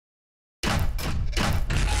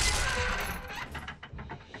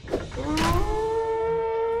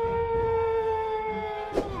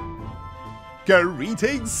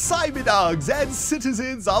Greetings, Cyberdogs and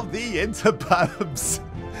citizens of the interbubs.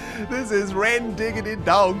 This is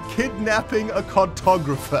ReNDoG kidnapping a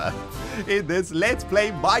cartographer in this Let's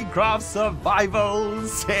Play Minecraft Survival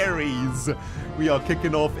series. We are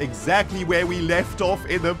kicking off exactly where we left off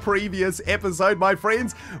in the previous episode, my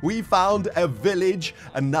friends. We found a village,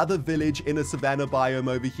 another village in a savanna biome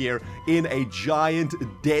over here in a giant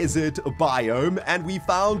desert biome, and we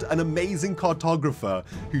found an amazing cartographer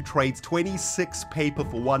who trades 26 paper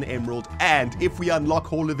for 1 emerald, and if we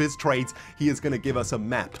unlock all of his trades, he is going to give us a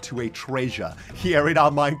map to a treasure here in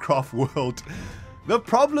our Minecraft world. The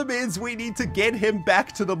problem is we need to get him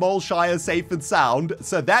back to the Molrail safe and sound,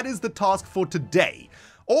 so that is the task for today.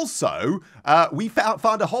 Also, we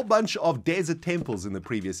found a whole bunch of desert temples in the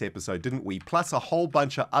previous episode, didn't we? Plus a whole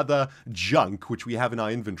bunch of other junk, which we have in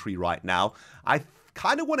our inventory right now. I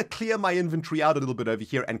kind of want to clear my inventory out a little bit over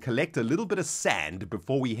here and collect a little bit of sand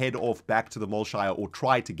before we head off back to the Molrail, or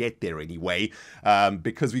try to get there anyway,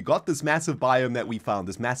 because we got this massive biome that we found,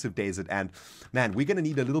 this massive desert, and man, we're going to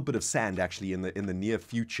need a little bit of sand actually in the near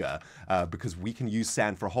future, because we can use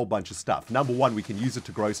sand for a whole bunch of stuff. Number one, we can use it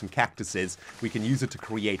to grow some cactuses, we can use it to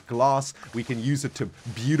create glass, we can use it to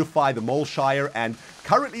beautify the Molrail, and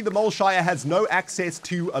currently the Molrail has no access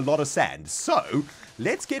to a lot of sand, so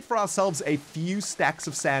let's get for ourselves a few stacks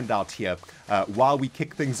of sand out here while we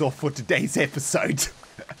kick things off for today's episode.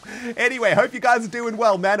 Anyway, hope you guys are doing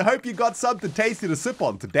well, man. Hope you got something tasty to sip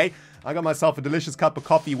on today. I got myself a delicious cup of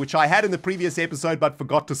coffee, which I had in the previous episode but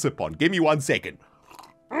forgot to sip on. Give me 1 second.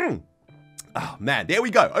 Oh, man, there we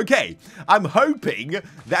go. Okay, I'm hoping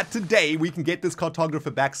that today we can get this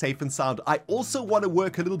cartographer back safe and sound. I also want to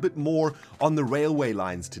work a little bit more on the railway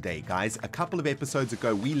lines today, guys. A couple of episodes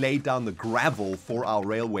ago, we laid down the gravel for our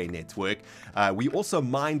railway network. We also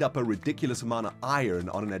mined up a ridiculous amount of iron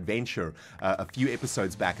on an adventure a few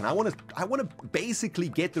episodes back, and I want to basically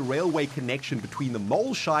get the railway connection between the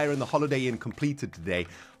Molrail and the Holiday Inn completed today.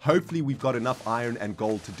 Hopefully we've got enough iron and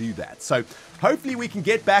gold to do that. So hopefully we can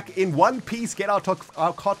get back in one piece, get our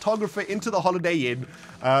cartographer into the Holiday Inn.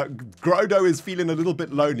 Grodo is feeling a little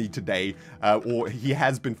bit lonely today, or he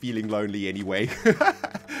has been feeling lonely anyway.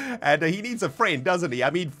 And he needs a friend, doesn't he? I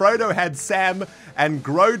mean, Frodo had Sam, and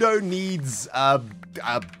Grodo needs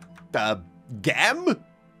GAM?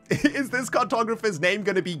 Is this cartographer's name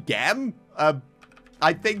going to be GAM?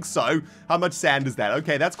 I think so. How much sand is that?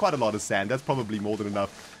 Okay, that's quite a lot of sand. That's probably more than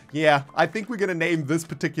enough. Yeah, I think we're going to name this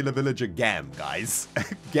particular villager GAM, guys.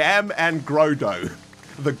 GAM and Grodo.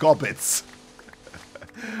 The Gobbits.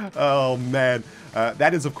 Oh, man.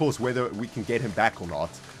 That is, of course, whether we can get him back or not.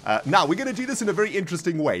 Now, we're going to do this in a very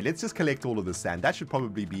interesting way. Let's just collect all of this sand. That should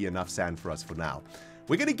probably be enough sand for us for now.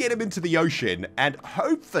 We're going to get him into the ocean, and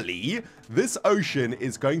hopefully this ocean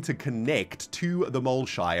is going to connect to the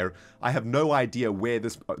Molrail. I have no idea where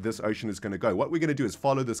this ocean is going to go. What we're going to do is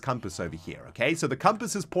follow this compass over here, okay? So the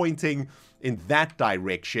compass is pointing in that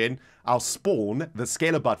direction. Our spawn, the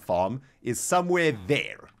Scalabutt farm, is somewhere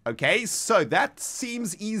there, okay? So that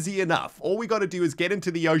seems easy enough. All we got to do is get into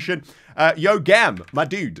the ocean. Yo, GAM, my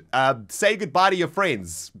dude, say goodbye to your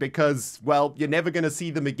friends because, well, you're never going to see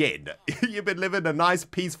them again. You've been living a nice,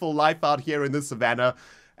 peaceful life out here in the savannah,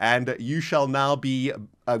 and you shall now be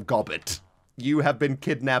a gobbit. You have been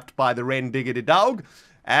kidnapped by the ReNDoG,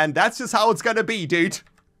 and that's just how it's going to be, dude.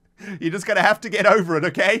 You're just going to have to get over it,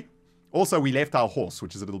 okay? Also, we left our horse,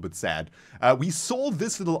 which is a little bit sad. We saw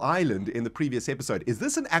this little island in the previous episode. Is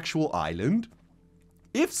this an actual island?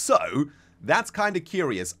 If so, that's kind of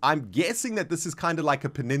curious. I'm guessing that this is kind of like a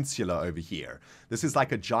peninsula over here. This is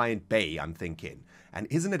like a giant bay, I'm thinking. And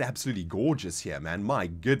isn't it absolutely gorgeous here, man? My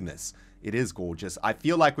goodness. It is gorgeous. I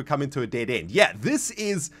feel like we're coming to a dead end. Yeah, this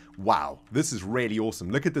is... Wow. This is really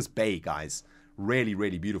awesome. Look at this bay, guys. Really,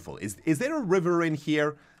 really beautiful. Is there a river in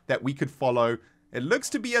here that we could follow? It looks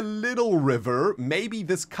to be a little river. Maybe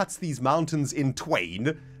this cuts these mountains in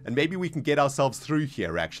twain, and maybe we can get ourselves through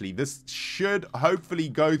here, actually. This should hopefully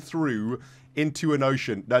go through into an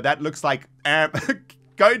ocean. No, that looks like...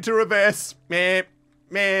 going to reverse. Meh.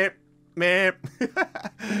 Meh. Meh.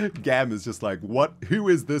 GAM is just like, what? Who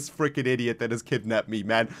is this frickin' idiot that has kidnapped me,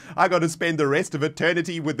 man? I gotta spend the rest of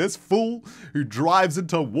eternity with this fool who drives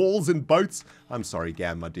into walls and boats. I'm sorry,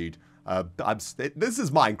 GAM, my dude. This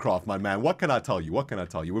is Minecraft, my man. What can I tell you? What can I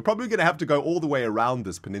tell you? We're probably going to have to go all the way around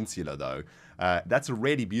this peninsula, though. That's a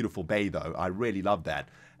really beautiful bay, though. I really love that.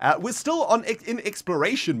 We're still in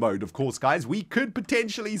exploration mode, of course, guys. We could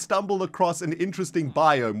potentially stumble across an interesting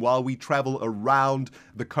biome while we travel around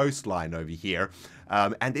the coastline over here.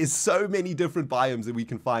 And there's so many different biomes that we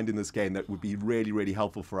can find in this game that would be really, really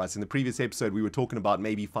helpful for us. In the previous episode, we were talking about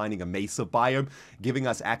maybe finding a mesa biome, giving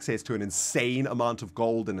us access to an insane amount of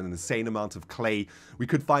gold and an insane amount of clay. We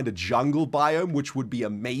could find a jungle biome, which would be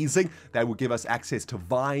amazing. That would give us access to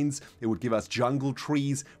vines. It would give us jungle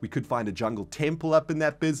trees. We could find a jungle temple up in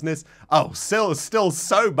that business. Oh, still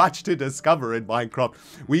so much to discover in Minecraft.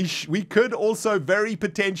 We could also very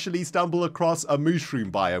potentially stumble across a mushroom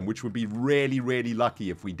biome, which would be really, really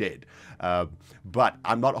lucky if we did. But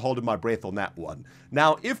I'm not holding my breath on that one.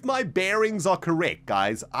 Now, if my bearings are correct,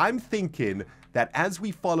 guys, I'm thinking that as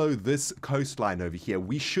we follow this coastline over here,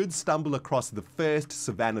 we should stumble across the first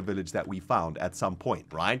savannah village that we found at some point,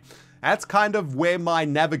 right? That's kind of where my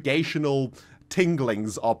navigational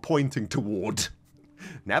tinglings are pointing toward.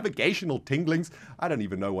 Navigational tinglings? I don't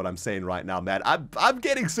even know what I'm saying right now, man. I'm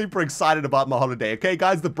getting super excited about my holiday. Okay,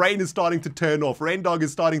 guys, the brain is starting to turn off. ReNDoG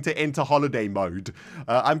is starting to enter holiday mode.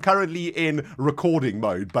 I'm currently in recording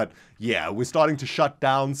mode, but yeah, we're starting to shut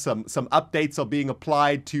down. Some updates are being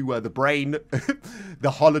applied to the brain. The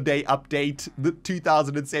holiday update, the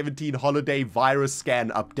 2017 holiday virus scan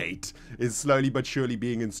update is slowly but surely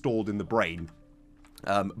being installed in the brain.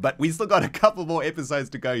 But we still got a couple more episodes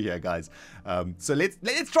to go here, guys. So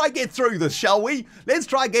let's try and get through this, shall we? Let's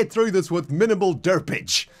try and get through this with minimal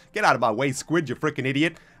derpage. Get out of my way, Squid, you freaking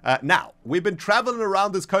idiot. Now, we've been traveling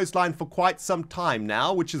around this coastline for quite some time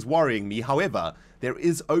now, which is worrying me. However, there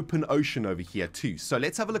is open ocean over here too. So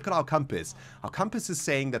let's have a look at our compass. Our compass is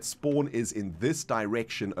saying that spawn is in this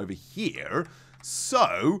direction over here.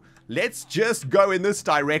 So let's just go in this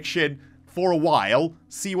direction for a while,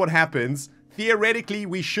 see what happens. Theoretically,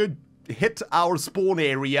 we should hit our spawn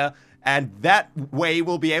area, and that way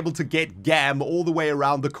we'll be able to get GAM all the way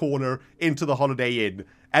around the corner into the Holiday Inn.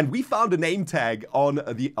 And we found a name tag on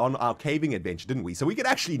our caving adventure, didn't we? So we could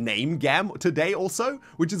actually name GAM today also,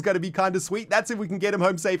 which is going to be kind of sweet. That's if we can get him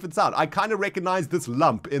home safe and sound. I kind of recognize this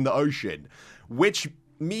lump in the ocean, which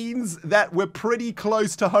means that we're pretty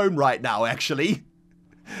close to home right now, actually.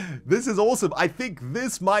 This is awesome. I think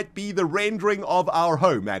this might be the rendering of our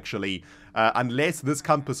home, actually. Unless this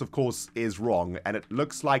compass, of course, is wrong. And it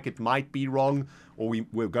looks like it might be wrong, or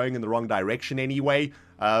we're going in the wrong direction anyway.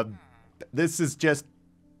 This is just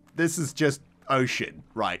ocean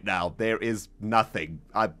right now. There is nothing.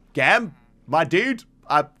 GAM, my dude,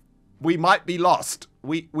 we might be lost.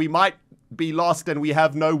 We might be lost and we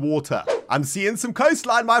have no water. I'm seeing some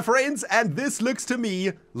coastline, my friends, and this looks to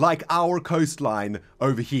me like our coastline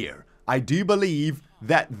over here. I do believe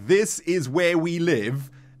that this is where we live,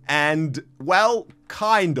 and, well,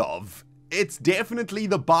 kind of. It's definitely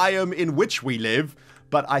the biome in which we live,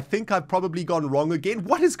 but I think I've probably gone wrong again.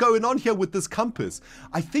 What is going on here with this compass?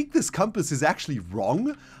 I think this compass is actually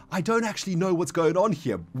wrong. I don't actually know what's going on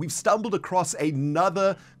here. We've stumbled across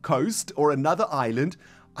another coast or another island.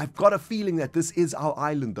 I've got a feeling that this is our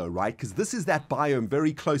island though, right? Because this is that biome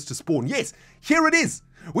very close to spawn. Yes, here it is.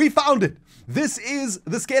 We found it. This is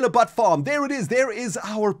the Scalar Butt Farm. There it is. There is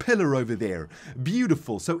our pillar over there.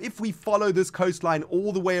 Beautiful. So if we follow this coastline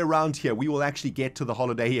all the way around here, we will actually get to the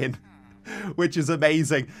Holiday Inn. Which is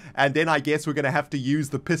amazing. And then I guess we're going to have to use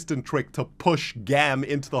the piston trick to push GAM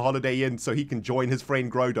into the Holiday Inn so he can join his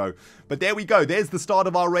friend Grodo. But there we go. There's the start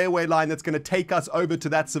of our railway line that's going to take us over to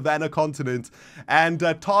that Savannah continent. And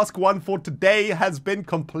task 1 for today has been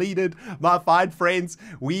completed, my fine friends.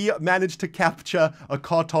 We managed to capture a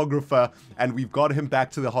cartographer and we've got him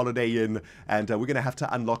back to the Holiday Inn. And we're going to have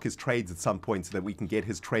to unlock his trades at some point so that we can get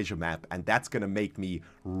his treasure map. And that's going to make me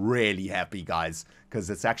really happy, guys, because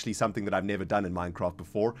it's actually something that I've never done in Minecraft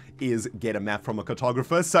before, is get a map from a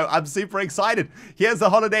cartographer. So I'm super excited. Here's the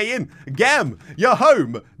Holiday Inn. GAM, you're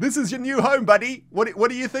home. This is your new home, buddy. What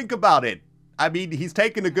do you think about it? I mean, he's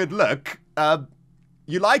taken a good look.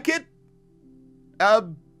 You like it?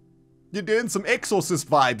 You're doing some Exorcist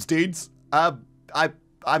vibes, dudes.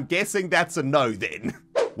 I'm guessing that's a no then.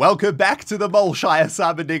 Welcome back to the Molrail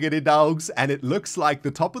Cyberdog dogs, and it looks like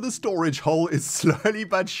the top of the storage hole is slowly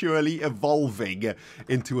but surely evolving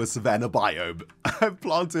into a savannah biome. I've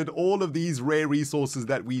planted all of these rare resources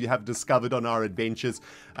that we have discovered on our adventures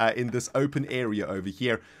in this open area over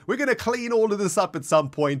here. We're going to clean all of this up at some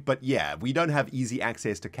point, but yeah, we don't have easy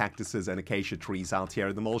access to cactuses and acacia trees out here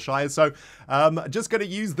in the Molrail, so just going to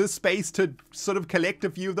use this space to sort of collect a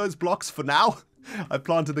few of those blocks for now. I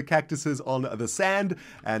planted the cactuses on the sand,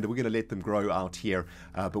 and we're going to let them grow out here.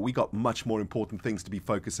 But we got much more important things to be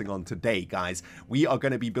focusing on today, guys. We are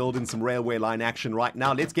going to be building some railway line action right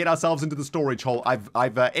now. Let's get ourselves into the storage hole.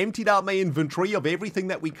 I've emptied out my inventory of everything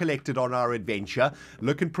that we collected on our adventure.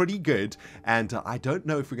 Looking pretty good. And I don't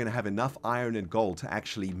know if we're going to have enough iron and gold to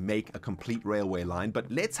actually make a complete railway line.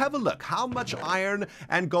 But let's have a look. How much iron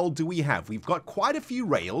and gold do we have? We've got quite a few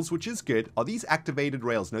rails, which is good. Are these activated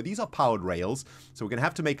rails? No, these are powered rails. So we're going to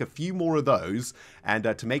have to make a few more of those. And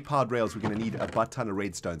to make powered rails, we're going to need a butt ton of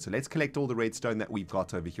redstone. So let's collect all the redstone that we've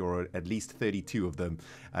got over here, or at least 32 of them.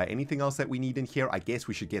 Anything else that we need in here? I guess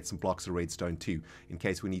we should get some blocks of redstone too, in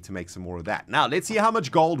case we need to make some more of that. Now, let's see how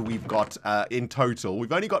much gold we've got in total.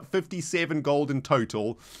 We've only got 57 gold in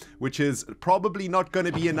total, which is probably not going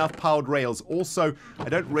to be enough powered rails. Also, I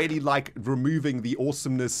don't really like removing the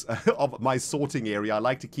awesomeness of my sorting area. I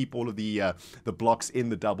like to keep all of the blocks in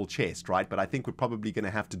the double chest, right? But I think we're probably going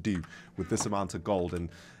to have to do with this amount of gold, and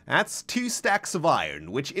that's 2 stacks of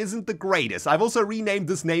iron, which isn't the greatest. I've also renamed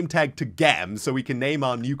this name tag to GAM, so we can name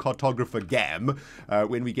our new cartographer GAM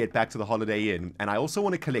when we get back to the Holiday Inn. And I also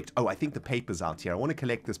want to collect, I think the paper's out here. I want to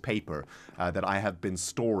collect this paper that I have been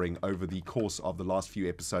storing over the course of the last few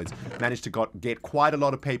episodes. Managed to get quite a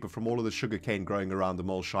lot of paper from all of the sugarcane growing around the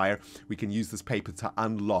Molshire. We can use this paper to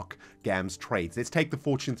unlock GAM's trades. Let's take the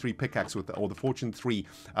Fortune 3 pickaxe or the Fortune 3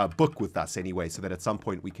 book with us anyway, so that at some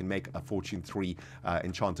point we can make a Fortune 3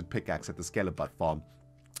 enchanted pickaxe at the Skelebutt farm.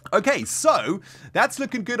 Okay, so that's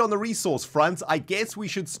looking good on the resource front. I guess we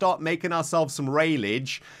should start making ourselves some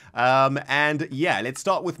railage. And yeah, let's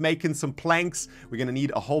start with making some planks. We're going to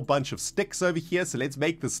need a whole bunch of sticks over here. So let's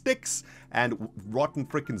make the sticks, and rotten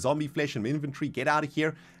freaking zombie flesh and inventory. Get out of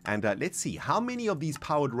here. And let's see, how many of these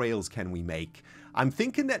powered rails can we make? I'm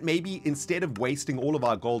thinking that maybe instead of wasting all of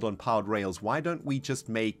our gold on powered rails, why don't we just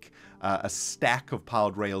make a stack of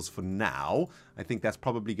powered rails for now? I think that's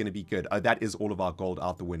probably going to be good. Oh, that is all of our gold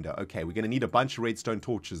out the window. Okay, we're going to need a bunch of redstone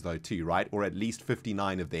torches though too, right? Or at least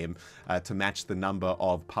 59 of them to match the number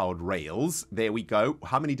of powered rails. There we go.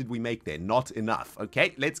 How many did we make there? Not enough.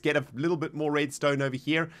 Okay, let's get a little bit more redstone over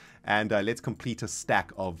here. And let's complete a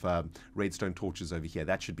stack of redstone torches over here.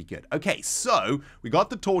 That should be good. Okay, so we got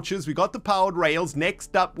the torches. We got the powered rails.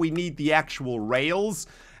 Next up, we need the actual rails.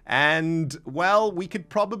 And, well, we could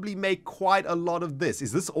probably make quite a lot of this.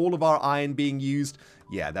 Is this all of our iron being used?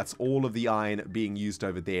 Yeah, that's all of the iron being used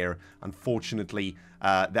over there. Unfortunately,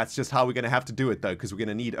 that's just how we're going to have to do it, though, because we're going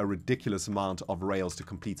to need a ridiculous amount of rails to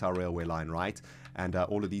complete our railway line, right? And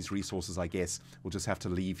all of these resources, I guess, we'll just have to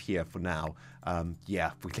leave here for now.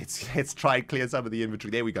 Yeah, let's try and clear some of the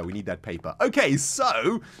inventory. There we go. We need that paper. Okay,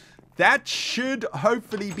 so that should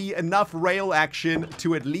hopefully be enough rail action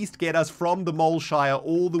to at least get us from the Molshire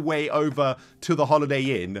all the way over to the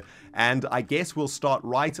Holiday Inn. And I guess we'll start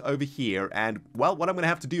right over here. And, well, what I'm going to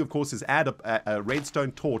have to do, of course, is add a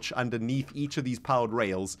redstone torch underneath each of these powered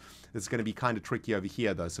rails. It's going to be kind of tricky over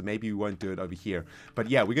here, though, so maybe we won't do it over here. But,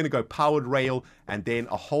 yeah, we're going to go powered rail and then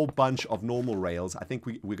a whole bunch of normal rails. I think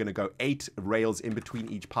we're going to go 8 rails in between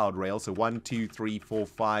each powered rail. So 1, 2, 3, 4,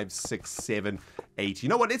 5, 6, 7, 8. You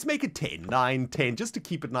know what? Let's make it 10, 9, 10, just to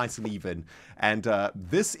keep it nice and even. And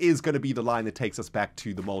this is going to be the line that takes us back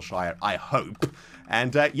to the Molshire, I hope.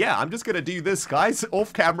 And, yeah, I'm just going to do this, guys,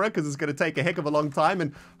 off camera, because it's going to take a heck of a long time.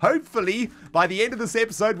 And hopefully, by the end of this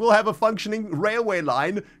episode, we'll have a functioning railway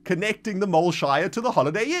line connecting the Molshire to the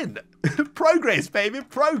Holiday Inn. Progress, baby,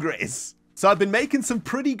 progress. So I've been making some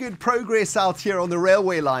pretty good progress out here on the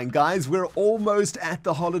railway line, guys. We're almost at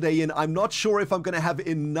the Holiday Inn. I'm not sure if I'm going to have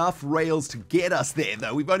enough rails to get us there,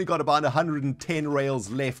 though. We've only got about 110 rails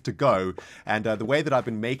left to go. And the way that I've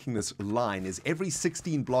been making this line is every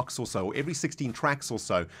 16 blocks or so, or every 16 tracks or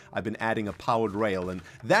so, I've been adding a powered rail. And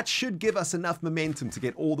that should give us enough momentum to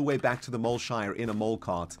get all the way back to the Molshire in a mole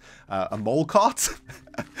cart. A mole cart?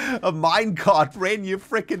 A mine cart, Ren, you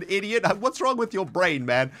freaking idiot. What's wrong with your brain,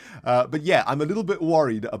 man? But yeah, I'm a little bit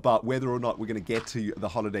worried about whether or not we're going to get to the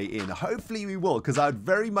Holiday Inn. Hopefully we will, because I'd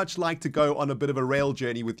very much like to go on a bit of a rail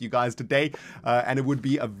journey with you guys today. And it would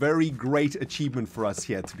be a very great achievement for us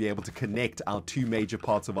here to be able to connect our 2 major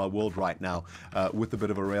parts of our world right now with a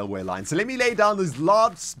bit of a railway line. So let me lay down these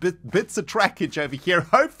large bits of trackage over here.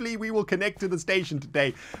 Hopefully we will connect to the station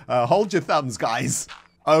today. Hold your thumbs, guys.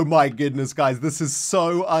 Oh my goodness, guys, this is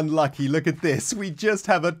so unlucky. Look at this. We just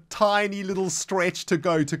have a tiny little stretch to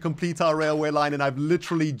go to complete our railway line, and I've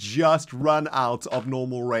literally just run out of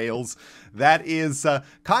normal rails. That is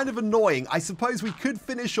kind of annoying. I suppose we could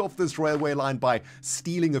finish off this railway line by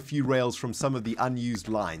stealing a few rails from some of the unused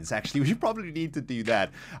lines. Actually, we probably need to do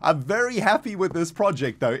that. I'm very happy with this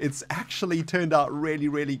project, though. It's actually turned out really,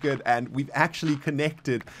 really good, and we've actually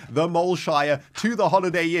connected the Molshire to the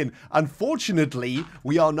Holiday Inn. Unfortunately,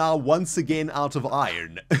 we are now once again out of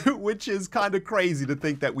iron, which is kind of crazy to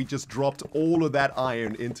think that we just dropped all of that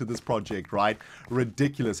iron into this project, right?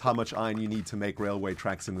 Ridiculous how much iron you need to make railway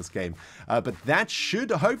tracks in this game. But that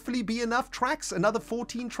should hopefully be enough tracks. Another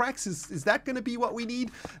 14 tracks. Is that going to be what we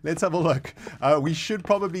need? Let's have a look. We should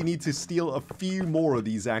probably need to steal a few more of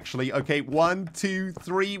these, actually. Okay, 1, 2,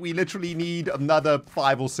 3. We literally need another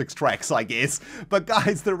 5 or 6 tracks, I guess. But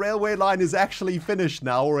guys, the railway line is actually finished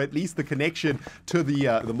now, or at least the connection to the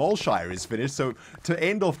Molshire is finished. So to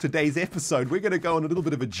end off today's episode, we're going to go on a little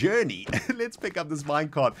bit of a journey. Let's pick up this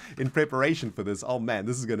minecart in preparation for this. Oh man,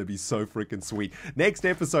 this is going to be so freaking sweet. Next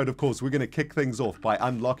episode, of course, we're going to kick things off by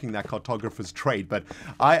unlocking that cartographer's trade. But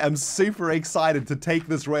I am super excited to take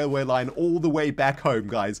this railway line all the way back home,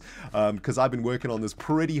 guys, because I've been working on this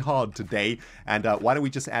pretty hard today. And why don't we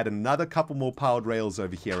just add another couple more powered rails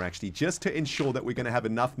over here, actually, just to ensure that we're going to have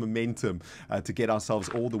enough momentum to get ourselves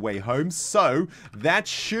all the way home. So that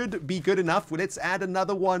should be good enough. Well, let's add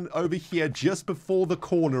another one over here just before the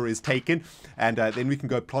corner is taken, and then we can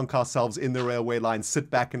go plonk ourselves in the railway line, sit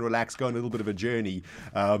back and relax, go on a little bit of a journey,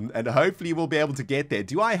 and hopefully we'll be able to get there.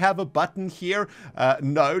 Do I have a button here?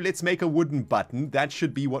 No. Let's make a wooden button. That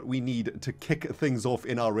should be what we need to kick things off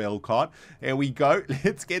in our rail cart. There we go.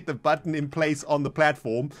 Let's get the button in place on the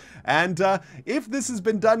platform, and if this has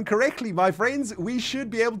been done correctly, my friends, we should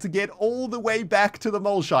be able to get all the way back to the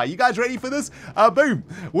Molshire. You guys ready for this? Boom,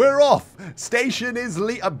 we're off.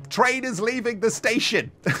 Train is leaving the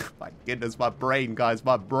station. My goodness, my brain, guys,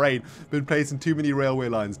 my brain. Been placing too many railway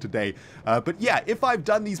lines today. But yeah, if I've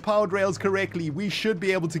done these powered rails correctly, we should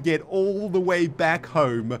be able to get all the way back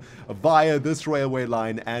home via this railway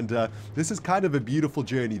line. And this is kind of a beautiful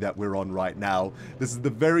journey that we're on right now. This is the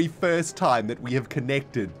very first time that we have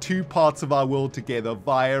connected two parts of our world together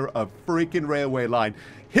via a freaking railway line.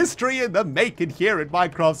 History in the making here in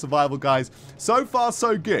Minecraft Survival, guys. So far,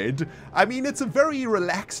 so good. I mean, it's a very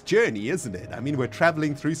relaxed journey, isn't it? I mean, we're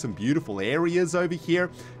traveling through some beautiful areas over here.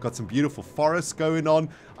 Got some beautiful forests going on.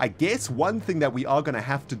 I guess one thing that we are going to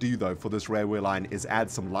have to do, though, for this railway line is add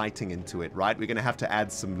some lighting into it, right? We're going to have to add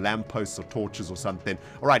some lampposts or torches or something.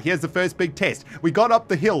 All right, here's the first big test. We got up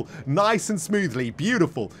the hill nice and smoothly.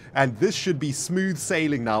 Beautiful. And this should be smooth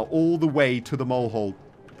sailing now all the way to the mole hole.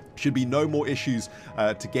 Should be no more issues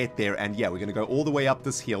to get there. And yeah, we're going to go all the way up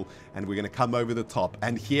this hill and we're going to come over the top.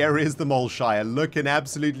 And here is the Molshire, looking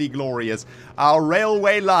absolutely glorious. Our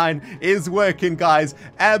railway line is working, guys.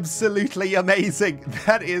 Absolutely amazing.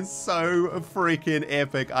 That is so freaking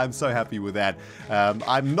epic. I'm so happy with that.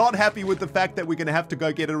 I'm not happy with the fact that we're going to have to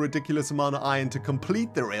go get a ridiculous amount of iron to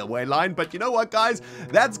complete the railway line. But you know what, guys?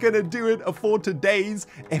 That's going to do it for today's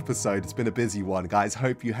episode. It's been a busy one, guys.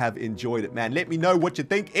 Hope you have enjoyed it, man. Let me know what you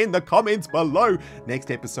think in the comments below. Next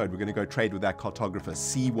episode, we're going to go trade with that cartographer,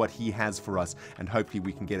 see what he has for us, and hopefully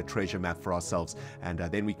we can get a treasure map for ourselves, and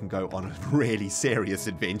then we can go on a really serious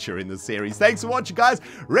adventure in the series. Thanks for watching, guys.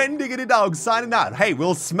 ReNDoG signing out. Hey,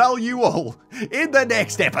 we'll smell you all in the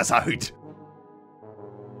next episode.